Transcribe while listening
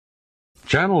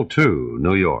Channel 2,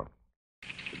 New York.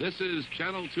 This is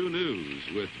Channel 2 News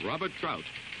with Robert Trout.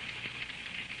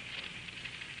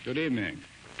 Good evening.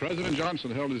 President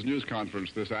Johnson held his news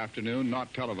conference this afternoon,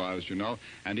 not televised, you know,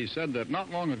 and he said that not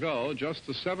long ago, just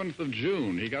the 7th of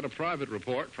June, he got a private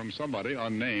report from somebody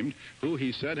unnamed who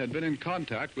he said had been in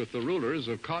contact with the rulers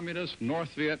of communist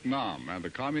North Vietnam. And the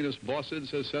communist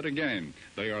bosses has said again,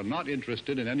 they are not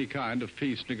interested in any kind of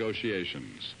peace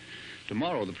negotiations.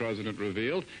 Tomorrow, the president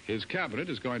revealed, his cabinet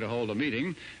is going to hold a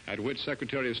meeting at which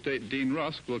Secretary of State Dean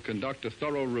Rusk will conduct a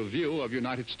thorough review of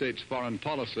United States foreign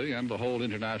policy and the whole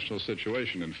international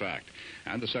situation, in fact.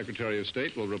 And the Secretary of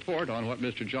State will report on what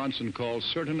Mr. Johnson calls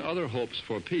certain other hopes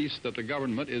for peace that the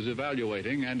government is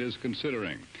evaluating and is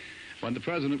considering. When the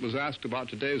president was asked about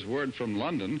today's word from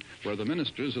London, where the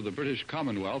ministers of the British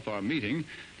Commonwealth are meeting,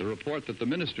 the report that the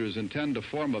ministers intend to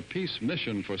form a peace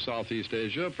mission for Southeast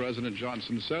Asia, President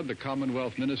Johnson said the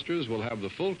Commonwealth ministers will have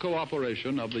the full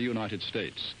cooperation of the United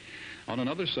States. On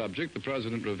another subject, the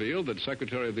president revealed that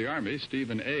Secretary of the Army,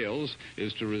 Stephen Ailes,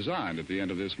 is to resign at the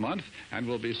end of this month and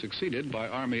will be succeeded by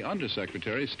Army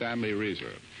Undersecretary Stanley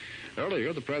Reeser.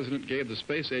 Earlier, the president gave the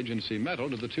Space Agency medal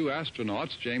to the two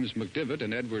astronauts, James McDivitt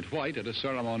and Edward White, at a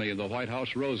ceremony in the White House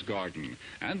Rose Garden.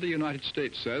 And the United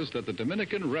States says that the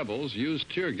Dominican rebels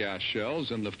used tear gas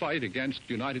shells in the fight against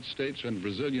United States and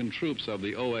Brazilian troops of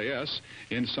the OAS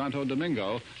in Santo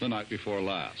Domingo the night before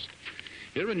last.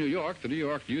 Here in New York, the New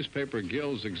York Newspaper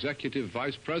Guild's Executive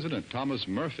Vice President, Thomas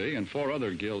Murphy, and 4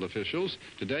 other Guild officials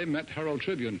today met Herald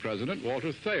Tribune President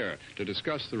Walter Thayer to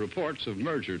discuss the reports of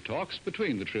merger talks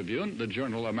between the Tribune, the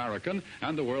Journal American,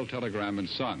 and the World Telegram and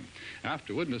Sun.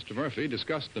 Afterward, Mr. Murphy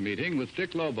discussed the meeting with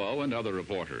Dick Lobo and other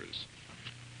reporters.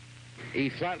 He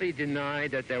flatly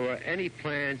denied that there were any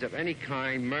plans of any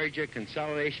kind, merger,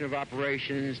 consolidation of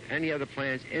operations, any other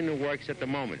plans in the works at the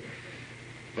moment.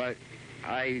 But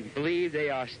I believe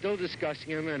they are still discussing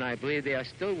them, and I believe they are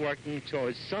still working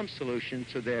towards some solution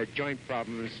to their joint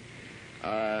problems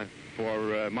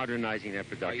for modernizing their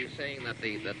production. Are you saying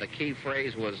that the key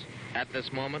phrase was at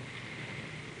this moment?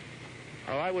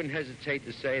 Oh, I wouldn't hesitate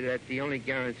to say that the only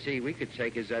guarantee we could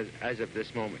take is as of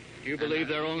this moment. Do you believe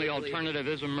their only alternative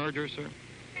is a merger, sir?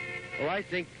 Well, I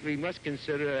think we must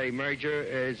consider a merger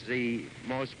as the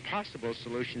most possible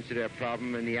solution to their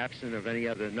problem in the absence of any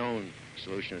other known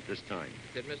solution at this time.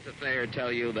 Did Mr. Thayer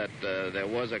tell you that there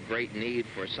was a great need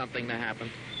for something to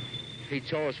happen? He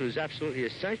told us it was absolutely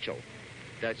essential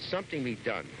that something be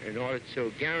done in order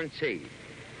to guarantee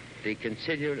the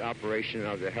continued operation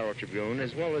of the Herald Tribune,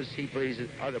 as well as he believes that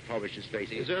other publishers face.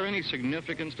 Is there any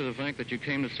significance to the fact that you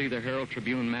came to see the Herald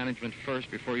Tribune management first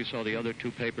before you saw the other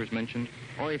 2 papers mentioned?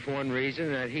 Only for one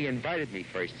reason, that he invited me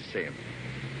first to see him.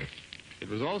 It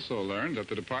was also learned that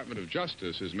the Department of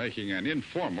Justice is making an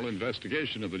informal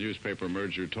investigation of the newspaper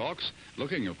merger talks,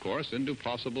 looking, of course, into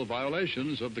possible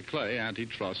violations of the Clay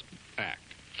Antitrust Act.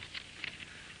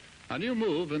 A new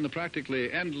move in the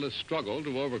practically endless struggle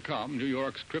to overcome New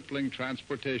York's crippling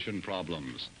transportation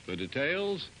problems. The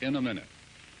details in a minute.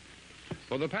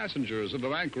 For the passengers of the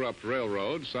bankrupt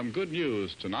railroad, some good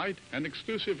news tonight, an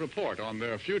exclusive report on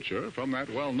their future from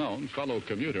that well-known fellow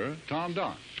commuter, Tom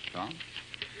Dunn. Tom?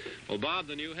 Well, Bob,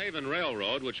 the New Haven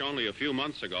Railroad, which only a few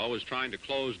months ago was trying to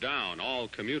close down all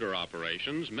commuter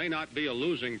operations, may not be a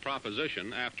losing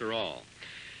proposition after all.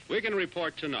 We can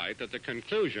report tonight that the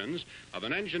conclusions of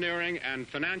an engineering and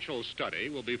financial study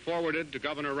will be forwarded to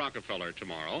Governor Rockefeller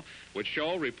tomorrow, which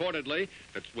show reportedly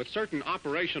that with certain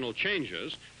operational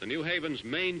changes, the New Haven's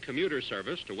main commuter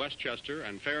service to Westchester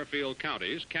and Fairfield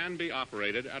counties can be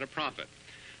operated at a profit.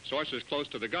 Sources close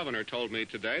to the governor told me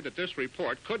today that this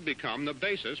report could become the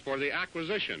basis for the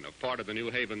acquisition of part of the New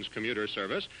Haven's commuter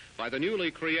service by the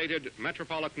newly created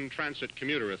Metropolitan Transit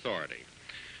Commuter Authority.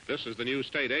 This is the new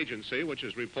state agency which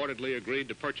has reportedly agreed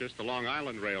to purchase the Long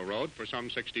Island Railroad for some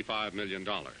 $65 million.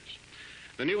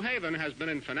 The New Haven has been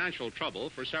in financial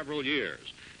trouble for several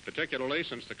years, particularly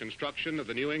since the construction of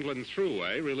the New England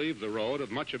Thruway relieved the road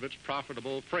of much of its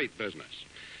profitable freight business.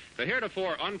 The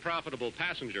heretofore unprofitable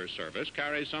passenger service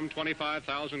carries some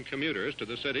 25,000 commuters to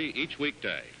the city each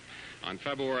weekday. On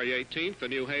February 18th, the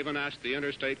New Haven asked the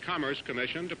Interstate Commerce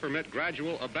Commission to permit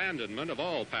gradual abandonment of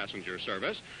all passenger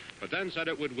service, but then said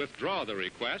it would withdraw the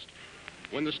request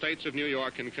when the states of New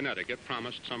York and Connecticut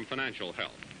promised some financial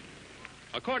help.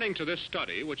 According to this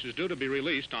study, which is due to be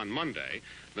released on Monday,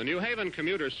 the New Haven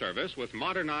commuter service with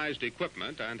modernized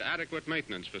equipment and adequate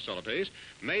maintenance facilities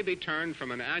may be turned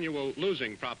from an annual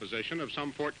losing proposition of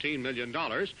some $14 million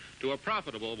to a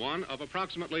profitable one of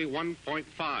approximately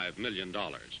 $1.5 million.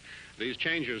 These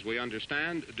changes, we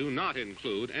understand, do not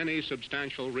include any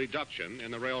substantial reduction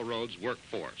in the railroad's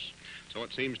workforce. So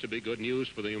it seems to be good news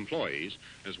for the employees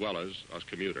as well as us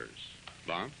commuters.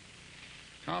 Bob?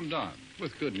 Tom Dunn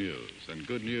with good news, and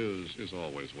good news is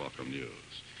always welcome news.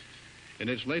 In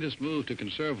its latest move to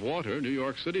conserve water, New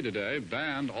York City today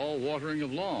banned all watering of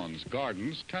lawns,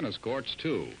 gardens, tennis courts,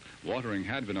 too. Watering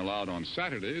had been allowed on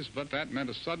Saturdays, but that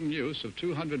meant a sudden use of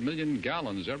 200 million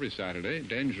gallons every Saturday,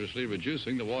 dangerously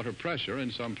reducing the water pressure in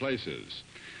some places.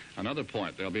 Another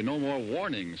point, there'll be no more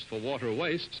warnings for water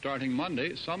waste. Starting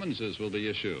Monday, summonses will be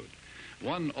issued.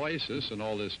 One oasis in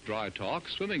all this dry talk,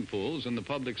 swimming pools in the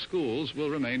public schools will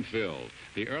remain filled.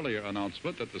 The earlier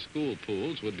announcement that the school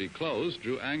pools would be closed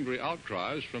drew angry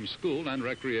outcries from school and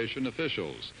recreation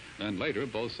officials. Then later,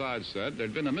 both sides said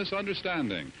there'd been a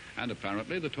misunderstanding, and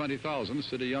apparently the 20,000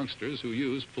 city youngsters who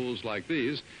use pools like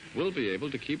these will be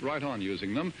able to keep right on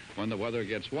using them when the weather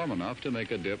gets warm enough to make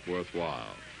a dip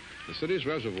worthwhile. The city's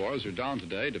reservoirs are down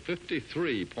today to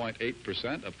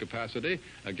 53.8% of capacity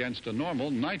against a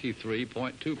normal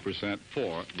 93.2%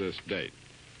 for this date.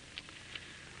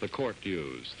 The court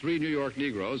news. 3 New York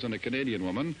Negroes and a Canadian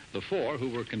woman, the 4 who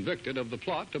were convicted of the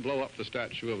plot to blow up the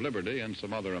Statue of Liberty and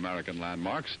some other American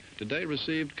landmarks, today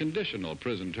received conditional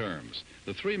prison terms.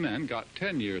 The 3 men got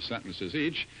 10-year sentences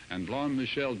each, and blonde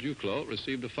Michelle Duclos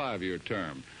received a 5-year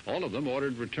term. All of them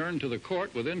ordered returned to the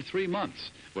court within 3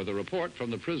 months, with a report from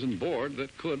the prison board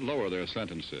that could lower their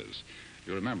sentences.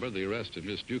 You remember the arrest of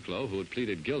Miss Duclos, who had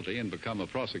pleaded guilty and become a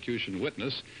prosecution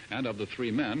witness, and of the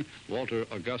 3 men, Walter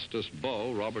Augustus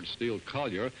Bowe, Robert Steele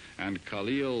Collier, and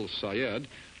Khalil Syed,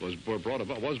 was brought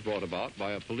about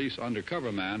by a police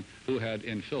undercover man who had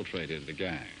infiltrated the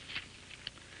gang.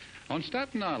 On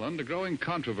Staten Island, a growing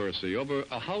controversy over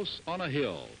A House on a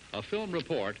Hill, a film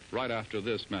report right after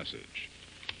this message.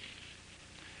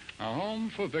 A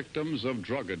home for victims of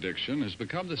drug addiction has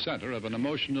become the center of an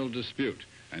emotional dispute.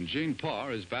 And Jean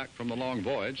Parr is back from the long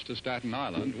voyage to Staten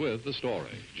Island with the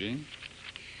story. Jean?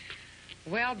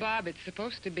 Well, Bob, it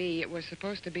was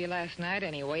supposed to be last night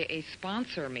anyway, a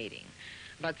sponsor meeting.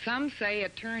 But some say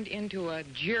it turned into a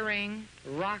jeering,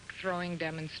 rock-throwing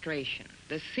demonstration.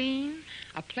 The scene,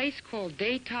 a place called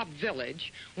Daytop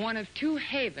Village, one of 2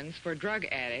 havens for drug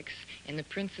addicts in the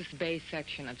Princess Bay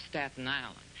section of Staten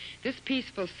Island. This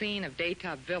peaceful scene of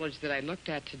Daytop Village that I looked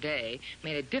at today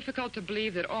made it difficult to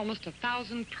believe that almost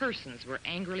 1,000 persons were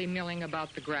angrily milling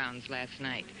about the grounds last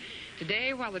night.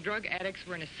 Today, while the drug addicts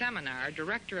were in a seminar,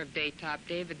 director of Daytop,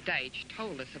 David Deitch,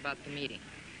 told us about the meeting.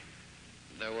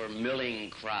 There were milling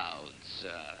crowds,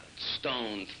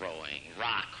 stone throwing,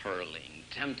 rock hurling,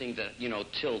 attempting to,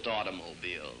 tilt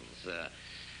automobiles.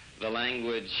 The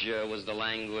language was the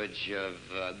language of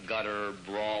gutter,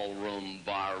 brawl room,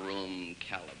 bar room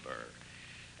caliber.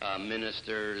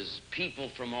 Ministers, people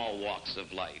from all walks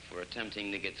of life were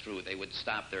attempting to get through. They would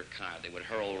stop their car. They would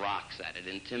hurl rocks at it,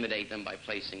 intimidate them by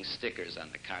placing stickers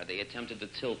on the car. They attempted to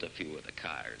tilt a few of the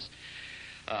cars.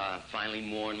 Finally,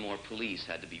 more and more police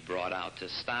had to be brought out to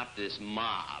stop this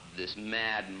mob, this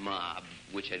mad mob,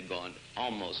 which had gone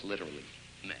almost literally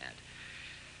mad.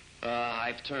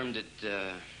 I've termed it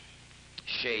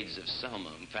shades of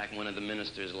Selma. In fact, one of the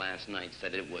ministers last night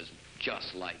said it was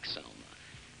just like Selma.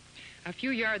 A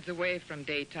few yards away from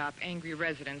Daytop, angry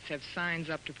residents have signs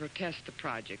up to protest the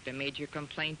project, a major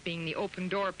complaint being the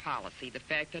open-door policy, the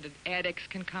fact that addicts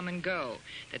can come and go,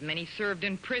 that many served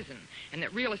in prison, and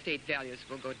that real estate values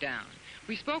will go down.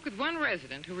 We spoke with one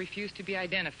resident who refused to be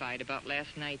identified about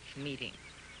last night's meeting.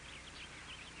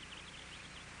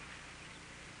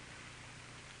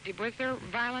 Was there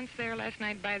violence there last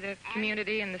night by the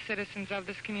community and the citizens of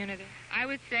this community? I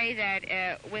would say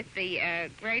that with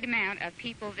the great amount of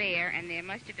people there, and there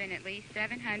must have been at least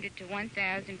 700 to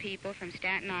 1,000 people from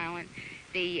Staten Island,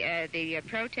 the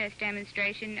protest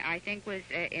demonstration, I think, was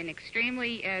in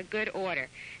extremely good order.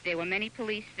 There were many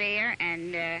police there,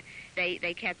 and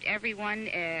they kept everyone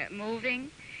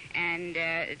moving, and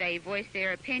they voiced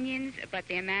their opinions, but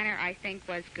their manner, I think,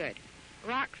 was good.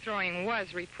 Rock throwing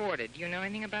was reported. Do you know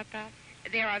anything about that?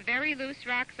 There are very loose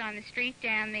rocks on the street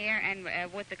down there, and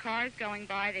with the cars going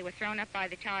by, they were thrown up by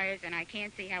the tires, and I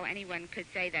can't see how anyone could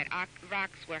say that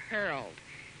rocks were hurled.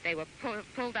 They were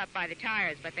pulled up by the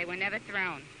tires, but they were never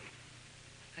thrown.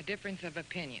 A difference of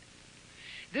opinion.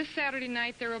 This Saturday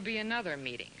night, there will be another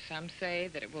meeting. Some say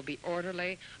that it will be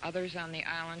orderly. Others on the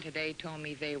island today told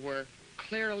me they were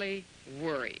clearly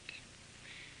worried.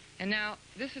 And now,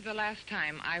 this is the last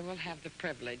time I will have the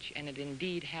privilege, and it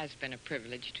indeed has been a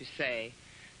privilege to say,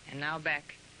 and now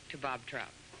back to Bob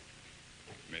Trout.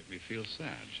 Make me feel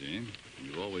sad, Jean.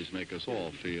 You always make us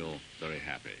all feel very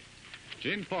happy.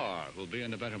 Jean Parr will be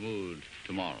in a better mood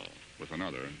tomorrow with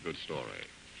another good story.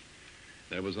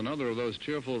 There was another of those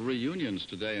cheerful reunions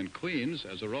today in Queens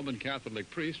as a Roman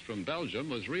Catholic priest from Belgium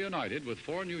was reunited with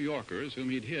 4 New Yorkers whom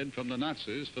he'd hid from the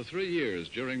Nazis for 3 years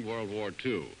during World War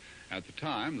II. At the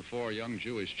time, the 4 young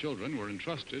Jewish children were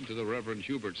entrusted to the Reverend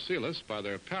Hubert Selis by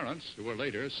their parents, who were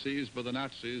later seized by the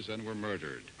Nazis and were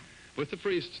murdered. With the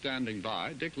priest standing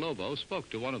by, Dick Lobo spoke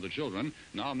to one of the children,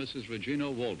 now Mrs. Regina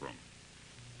Wolbram.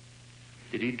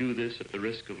 Did he do this at the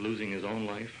risk of losing his own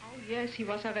life? Oh, yes, he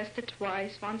was arrested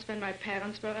twice. Once when my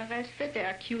parents were arrested, they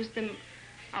accused him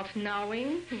of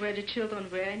knowing where the children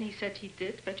were, and he said he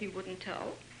did, but he wouldn't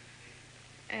tell.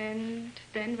 And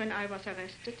then when I was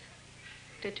arrested,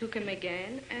 they took him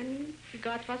again, and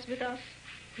God was with us.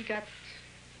 He got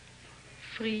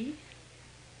free.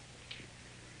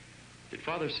 Did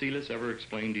Father Selis ever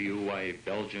explain to you why a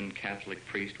Belgian Catholic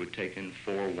priest would take in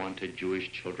 4 wanted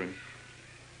Jewish children?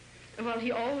 Well,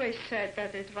 he always said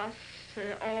that it was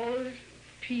all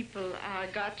people are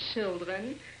God's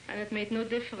children, and it made no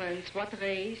difference what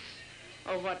race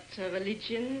or what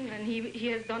religion, and he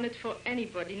has done it for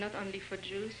anybody, not only for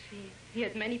Jews. He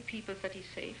had many people that he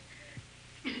saved.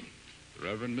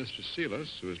 Reverend Mr.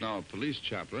 Selis, who is now a police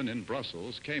chaplain in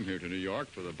Brussels, came here to New York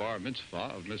for the bar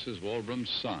mitzvah of Mrs. Wolbram's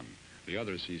son. The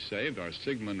others he saved are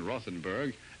Sigmund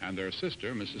Rothenberg and their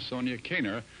sister, Mrs. Sonia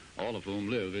Kaner, all of whom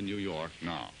live in New York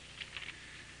now.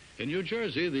 In New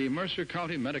Jersey, the Mercer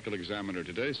County Medical Examiner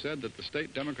today said that the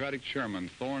state Democratic chairman,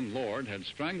 Thorne Lord, had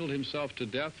strangled himself to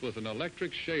death with an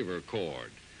electric shaver cord.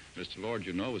 Mr. Lord,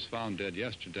 you know, was found dead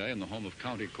yesterday in the home of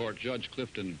County Court Judge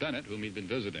Clifton Bennett, whom he'd been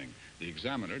visiting. The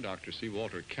examiner, Dr. C.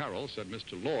 Walter Carroll, said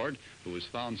Mr. Lord, who was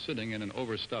found sitting in an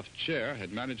overstuffed chair,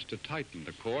 had managed to tighten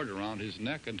the cord around his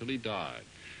neck until he died.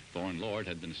 Thorne Lord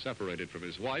had been separated from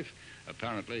his wife.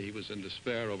 Apparently, he was in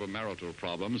despair over marital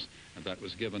problems, and that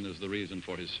was given as the reason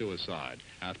for his suicide,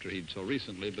 after he'd so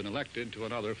recently been elected to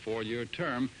another 4-year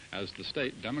term as the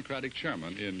state Democratic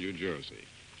chairman in New Jersey.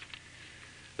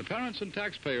 The Parents and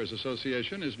Taxpayers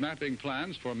Association is mapping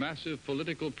plans for massive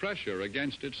political pressure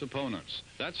against its opponents.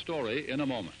 That story in a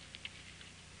moment.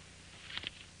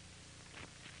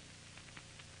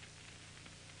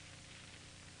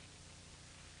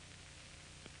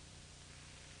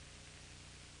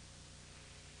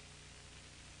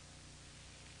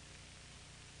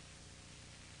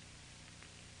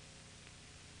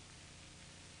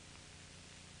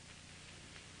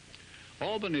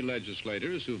 Albany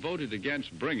legislators who voted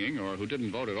against bringing, or who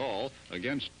didn't vote at all,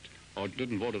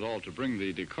 to bring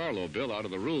the DiCarlo bill out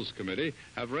of the Rules Committee,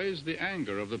 have raised the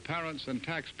anger of the Parents and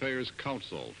Taxpayers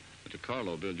Council. The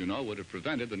DiCarlo bill, you know, would have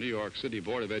prevented the New York City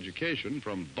Board of Education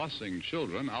from busing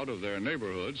children out of their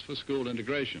neighborhoods for school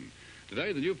integration.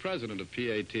 Today, the new president of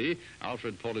PAT,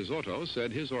 Alfred Polizotto,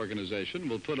 said his organization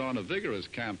will put on a vigorous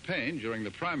campaign during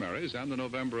the primaries and the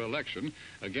November election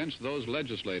against those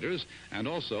legislators and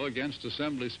also against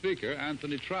Assembly Speaker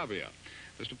Anthony Travia.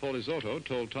 Mr. Polizotto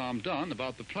told Tom Dunn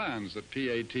about the plans that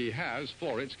PAT has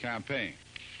for its campaign.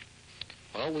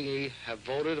 Well, we have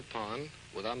voted upon,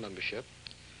 with our membership,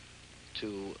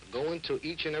 to go into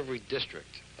each and every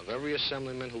district of every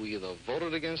assemblyman who either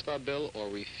voted against our bill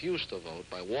or refused to vote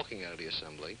by walking out of the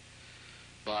assembly,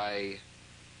 by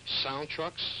sound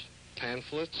trucks,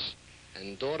 pamphlets,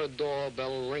 and door-to-door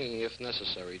bell ringing if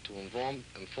necessary to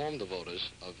inform the voters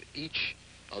of each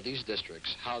of these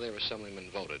districts how their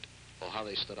assemblyman voted or how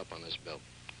they stood up on this bill.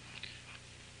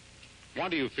 Why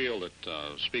do you feel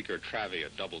that Speaker Travia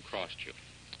double-crossed you?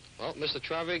 Well, Mr.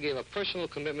 Travia gave a personal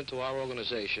commitment to our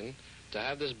organization to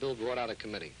have this bill brought out of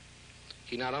committee.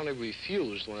 He not only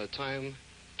refused when the time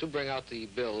to bring out the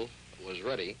bill was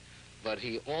ready, but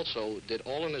he also did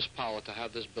all in his power to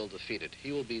have this bill defeated.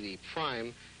 He will be the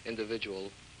prime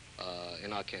individual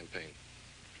in our campaign.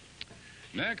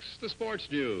 Next, the sports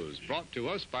news, brought to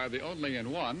us by the only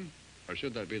and one, or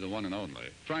should that be the one and only,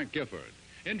 Frank Gifford.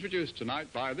 Introduced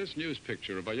tonight by this news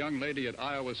picture of a young lady at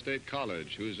Iowa State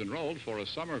College who's enrolled for a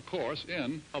summer course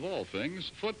in, of all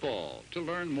things, football. To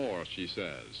learn more, she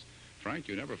says. Frank,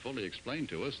 you never fully explained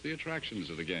to us the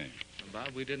attractions of the game.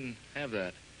 Bob, we didn't have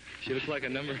that. She looks like a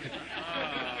number...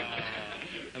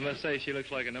 I must say, she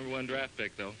looks like a #1 draft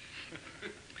pick, though.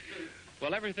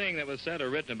 Well, everything that was said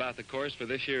or written about the course for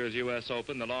this year's U.S.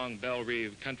 Open, the long Belle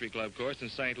Reve Country Club course in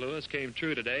St. Louis, came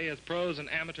true today as pros and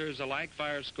amateurs alike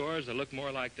fired scores that look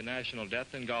more like the national death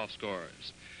than golf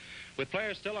scores. With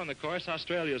players still on the course,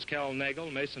 Australia's Cal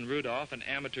Nagle, Mason Rudolph, and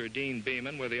amateur Dean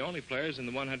Beeman were the only players in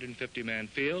the 150-man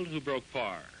field who broke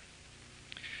par.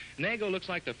 Nagle looks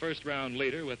like the first-round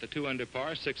leader with the 2-under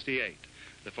par 68.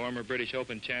 The former British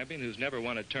Open champion, who's never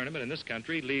won a tournament in this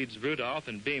country, leads Rudolph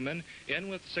and Beeman in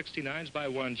with 69s by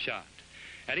 1 shot.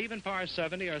 At even par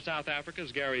 70 are South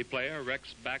Africa's Gary Player,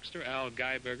 Rex Baxter, Al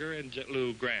Geiberger, and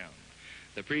Lou Graham.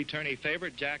 The pre-tourney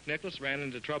favorite, Jack Nicklaus, ran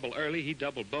into trouble early. He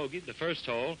double bogeyed the first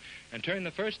hole and turned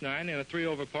the first 9 in a 3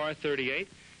 over par 38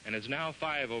 and is now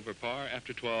 5 over par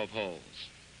after 12 holes.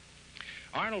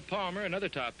 Arnold Palmer, another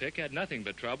top pick, had nothing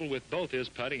but trouble with both his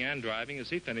putting and driving as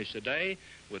he finished the day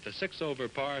with a 6 over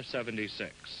par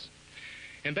 76.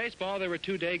 In baseball, there were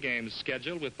 2 day games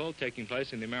scheduled, with both taking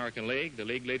place in the American League. The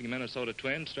league-leading Minnesota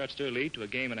Twins stretched their lead to a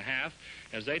game and a half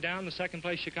as they downed the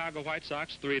second-place Chicago White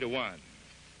Sox 3-1.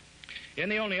 In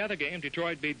the only other game,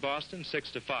 Detroit beat Boston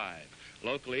 6-5.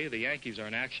 Locally, the Yankees are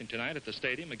in action tonight at the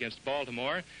stadium against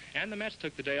Baltimore, and the Mets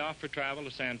took the day off for travel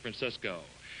to San Francisco.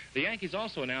 The Yankees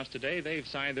also announced today they've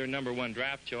signed their #1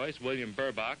 draft choice, William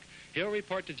Burbach. He'll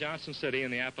report to Johnson City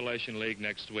in the Appalachian League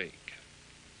next week.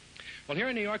 Well, here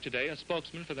in New York today, a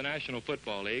spokesman for the National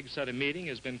Football League said a meeting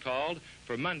has been called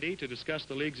for Monday to discuss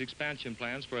the league's expansion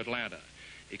plans for Atlanta.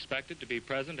 Expected to be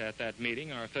present at that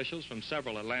meeting are officials from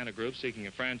several Atlanta groups seeking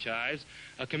a franchise,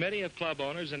 a committee of club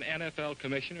owners, and NFL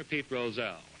Commissioner Pete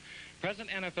Rozelle. Present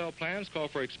NFL plans call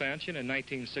for expansion in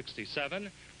 1967,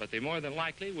 but they more than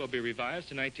likely will be revised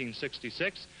to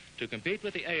 1966 to compete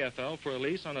with the AFL for a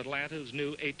lease on Atlanta's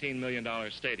new $18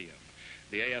 million stadium.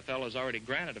 The AFL has already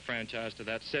granted a franchise to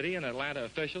that city, and Atlanta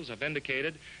officials have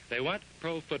indicated they want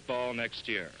pro football next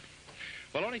year.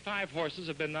 Well, only 5 horses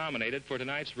have been nominated for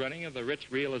tonight's running of the Rich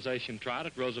Realization Trot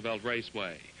at Roosevelt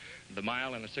Raceway. The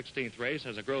mile in the 16th race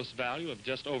has a gross value of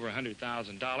just over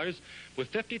 $100,000,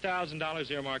 with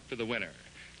 $50,000 earmarked for the winner.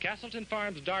 Castleton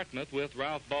Farms Dartmouth, with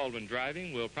Ralph Baldwin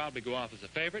driving, will probably go off as a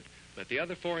favorite, but the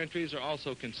other 4 entries are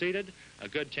also conceded, a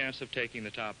good chance of taking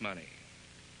the top money.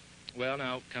 Well,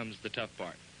 now comes the tough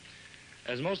part.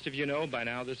 As most of you know by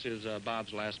now, this is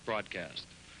Bob's last broadcast.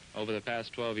 Over the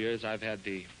past 12 years, I've had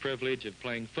the privilege of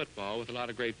playing football with a lot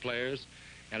of great players,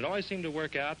 and it always seemed to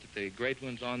work out that the great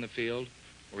ones on the field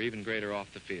were even greater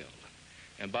off the field.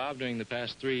 And Bob, during the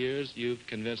past 3 years, you've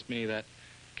convinced me that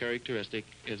characteristic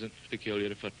isn't peculiar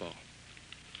to football.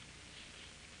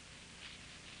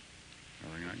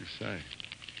 Nothing I can say.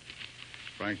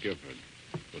 Frank Gifford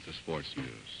with the sports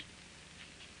news.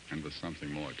 And with something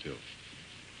more, too.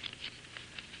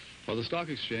 Well, the stock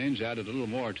exchange added a little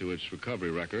more to its recovery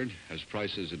record as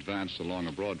prices advanced along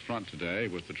a broad front today,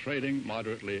 with the trading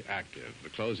moderately active. The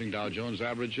closing Dow Jones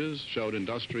averages showed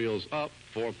industrials up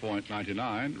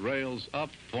 4.99, rails up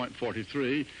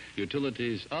 0.43,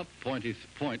 utilities up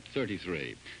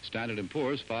 0.33. Standard &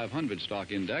 Poor's 500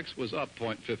 stock index was up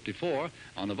 0.54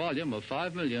 on a volume of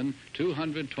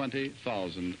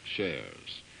 5,220,000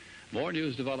 shares. More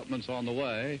news developments on the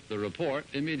way. The report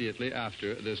immediately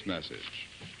after this message.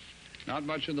 Not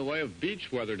much in the way of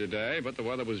beach weather today, but the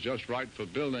weather was just right for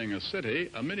building a city,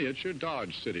 a miniature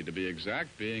Dodge City to be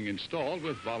exact, being installed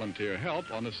with volunteer help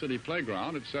on the city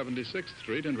playground at 76th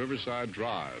Street and Riverside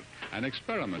Drive. An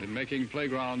experiment in making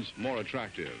playgrounds more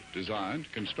attractive,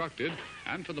 designed, constructed,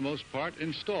 and for the most part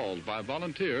installed by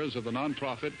volunteers of the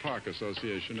nonprofit Park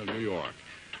Association of New York.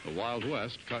 The Wild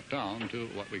West cut down to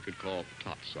what we could call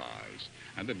tot size.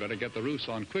 And they'd better get the roofs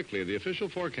on quickly. The official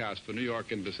forecast for New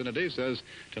York and vicinity says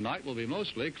tonight will be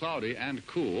mostly cloudy and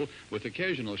cool, with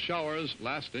occasional showers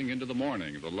lasting into the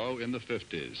morning, the low in the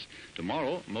 50s.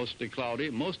 Tomorrow, mostly cloudy,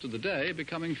 most of the day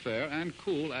becoming fair and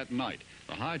cool at night.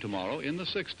 The high tomorrow in the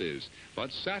 60s.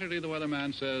 But Saturday, the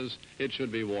weatherman says it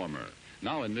should be warmer.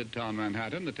 Now in Midtown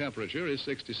Manhattan, the temperature is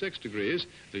 66 degrees,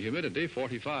 the humidity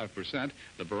 45%,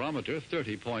 the barometer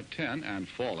 30.10 and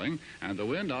falling, and the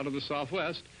wind out of the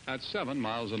southwest at 7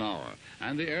 miles an hour.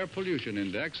 And the air pollution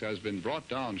index has been brought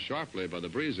down sharply by the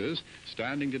breezes,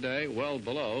 standing today well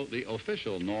below the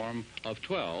official norm of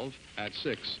 12 at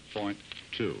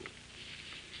 6.2.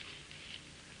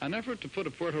 An effort to put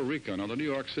a Puerto Rican on the New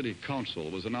York City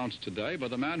Council was announced today by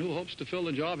the man who hopes to fill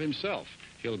the job himself,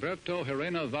 Gilberto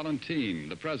Herrera Valentin,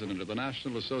 the president of the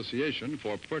National Association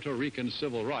for Puerto Rican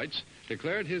Civil Rights,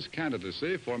 declared his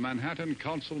candidacy for Manhattan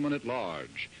Councilman at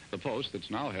Large, the post that's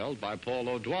now held by Paul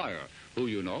O'Dwyer, who,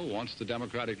 you know, wants the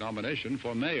Democratic nomination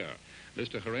for mayor.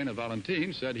 Mr. Herrera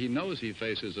Valentin said he knows he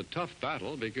faces a tough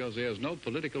battle because he has no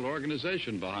political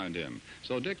organization behind him.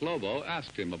 So Dick Lobo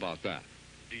asked him about that.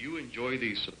 Do you enjoy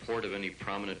the support of any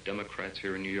prominent Democrats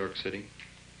here in New York City?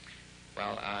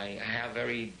 Well, I have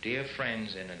very dear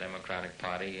friends in the Democratic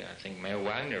Party. I think Mayor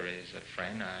Wagner is a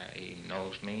friend. He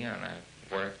knows me, and I've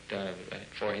worked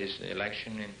for his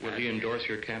election. Will he endorse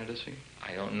your candidacy?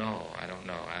 I don't know.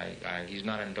 He's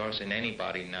not endorsing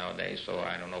anybody nowadays, so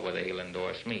I don't know whether he'll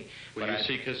endorse me. Will you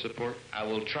seek his support? I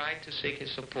will try to seek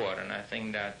his support, and I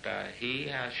think that he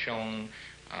has shown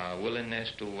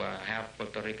willingness to have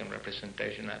Puerto Rican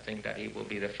representation, I think that he will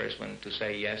be the first one to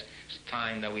say, yes, it's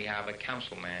time that we have a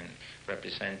councilman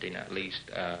representing at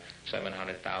least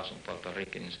 700,000 Puerto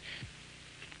Ricans.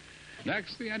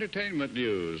 Next, the entertainment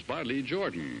news by Lee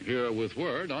Jordan, here with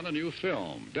word on a new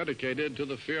film dedicated to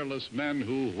the fearless men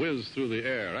who whiz through the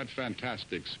air at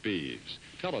fantastic speeds.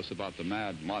 Tell us about the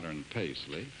mad modern pace,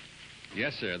 Lee.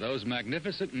 Yes, sir. Those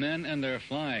magnificent men and their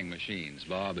flying machines,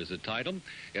 Bob, is the title.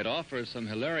 It offers some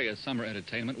hilarious summer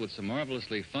entertainment with some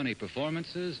marvelously funny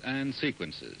performances and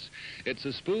sequences. It's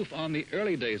a spoof on the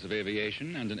early days of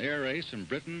aviation and an air race from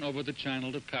Britain over the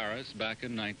Channel to Paris back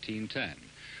in 1910.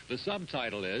 The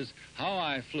subtitle is How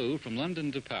I Flew from London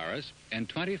to Paris in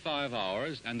 25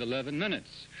 hours and 11 minutes.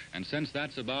 And since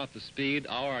that's about the speed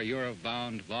our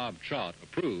Europe-bound Bob Trout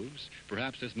approves,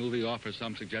 perhaps this movie offers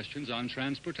some suggestions on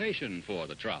transportation for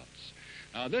the Trouts.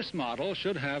 This model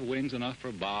should have wings enough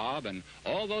for Bob and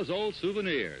all those old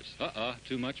souvenirs.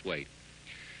 Too much weight.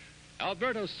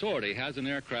 Alberto Sordi has an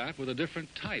aircraft with a different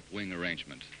type wing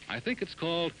arrangement. I think it's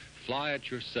called Fly It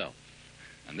Yourself.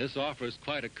 And this offers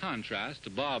quite a contrast to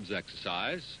Bob's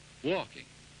exercise, walking.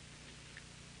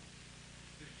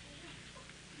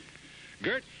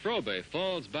 Gert Frobe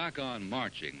falls back on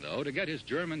marching, though, to get his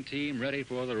German team ready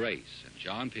for the race. And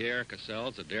Jean-Pierre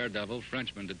Cassel's a daredevil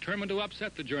Frenchman determined to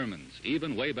upset the Germans,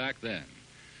 even way back then.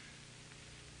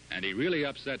 And he really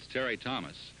upsets Terry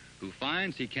Thomas, who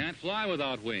finds he can't fly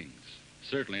without wings,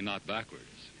 certainly not backwards.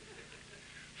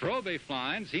 Frobe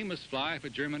finds he must fly for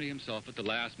Germany himself at the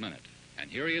last minute. And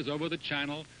here he is over the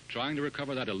channel trying to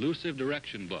recover that elusive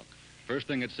direction book. First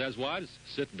thing it says was,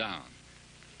 sit down,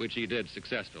 which he did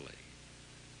successfully.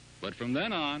 But from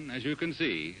then on, as you can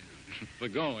see, the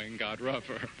going got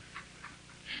rougher.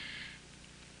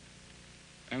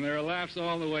 And there are laughs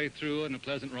all the way through and a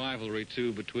pleasant rivalry,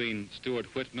 too, between Stuart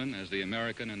Whitman as the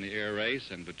American in the air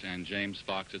race and James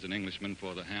Fox as an Englishman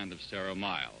for the hand of Sarah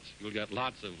Miles. You'll get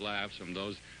lots of laughs from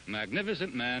those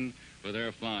magnificent men with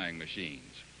their flying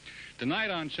machines.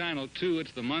 Tonight on Channel 2,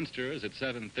 it's The Munsters at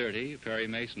 7:30, Perry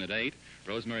Mason at 8,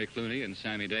 Rosemary Clooney and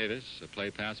Sammy Davis, a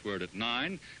play password at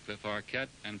 9, Cliff Arquette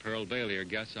and Pearl Bailey are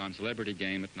guests on Celebrity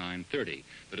Game at 9:30.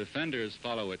 The Defenders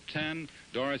follow at 10,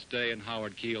 Doris Day and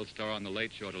Howard Keel star on The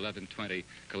Late Show at 11:20,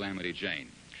 Calamity Jane.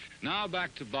 Now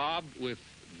back to Bob with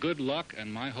good luck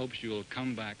and my hopes you'll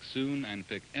come back soon and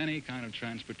pick any kind of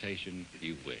transportation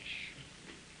you wish.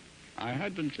 I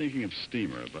had been thinking of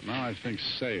steamer, but now I think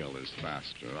sail is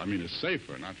faster. I mean, it's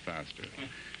safer, not faster.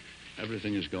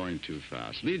 Everything is going too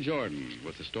fast. Lee Jordan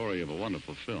with the story of a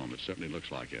wonderful film. It certainly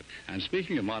looks like it. And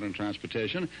speaking of modern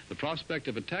transportation, the prospect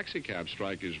of a taxicab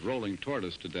strike is rolling toward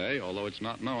us today, although it's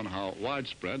not known how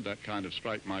widespread that kind of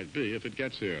strike might be if it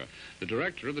gets here. The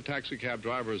director of the Taxicab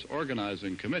Drivers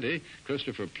Organizing Committee,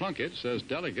 Christopher Plunkett, says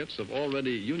delegates of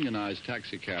already unionized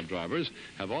taxicab drivers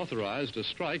have authorized a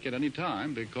strike at any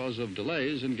time because of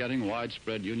delays in getting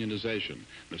widespread unionization.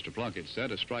 Mr. Plunkett said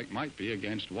a strike might be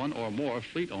against one or more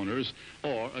fleet owners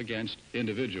or against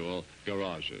individual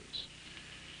garages.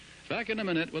 Back in a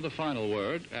minute with a final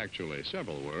word, actually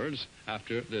several words,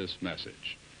 after this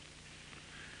message.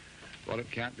 Well,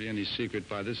 it can't be any secret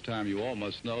by this time you all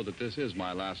must know that this is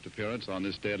my last appearance on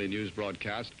this daily news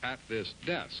broadcast at this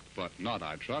desk, but not,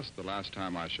 I trust, the last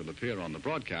time I shall appear on the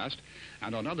broadcast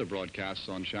and on other broadcasts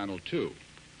on Channel 2.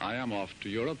 I am off to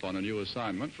Europe on a new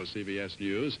assignment for CBS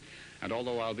News, and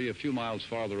although I'll be a few miles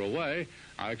farther away,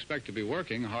 I expect to be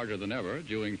working harder than ever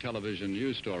doing television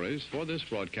news stories for this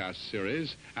broadcast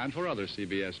series and for other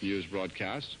CBS News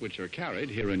broadcasts which are carried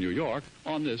here in New York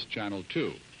on this Channel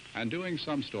 2. And doing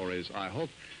some stories, I hope,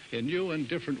 in new and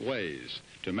different ways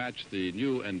to match the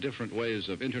new and different ways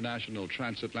of international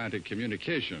transatlantic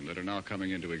communication that are now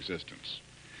coming into existence.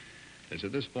 It's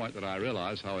at this point that I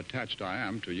realize how attached I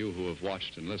am to you who have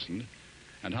watched and listened,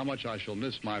 and how much I shall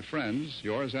miss my friends,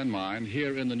 yours and mine,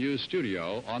 here in the news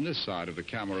studio on this side of the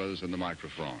cameras and the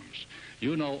microphones.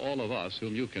 You know all of us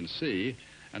whom you can see,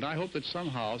 and I hope that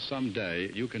somehow,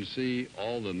 someday, you can see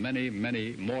all the many,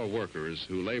 many more workers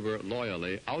who labor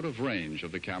loyally out of range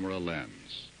of the camera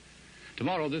lens.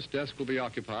 Tomorrow, this desk will be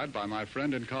occupied by my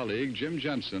friend and colleague, Jim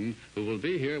Jensen, who will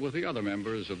be here with the other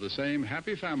members of the same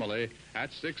happy family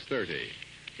at 6:30.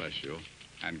 Bless you,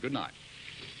 and good night.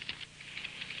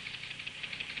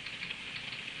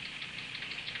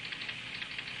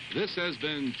 This has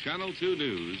been Channel 2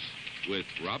 News with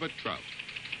Robert Trout.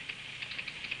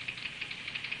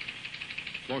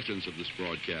 Portions of this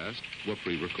broadcast were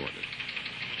pre-recorded.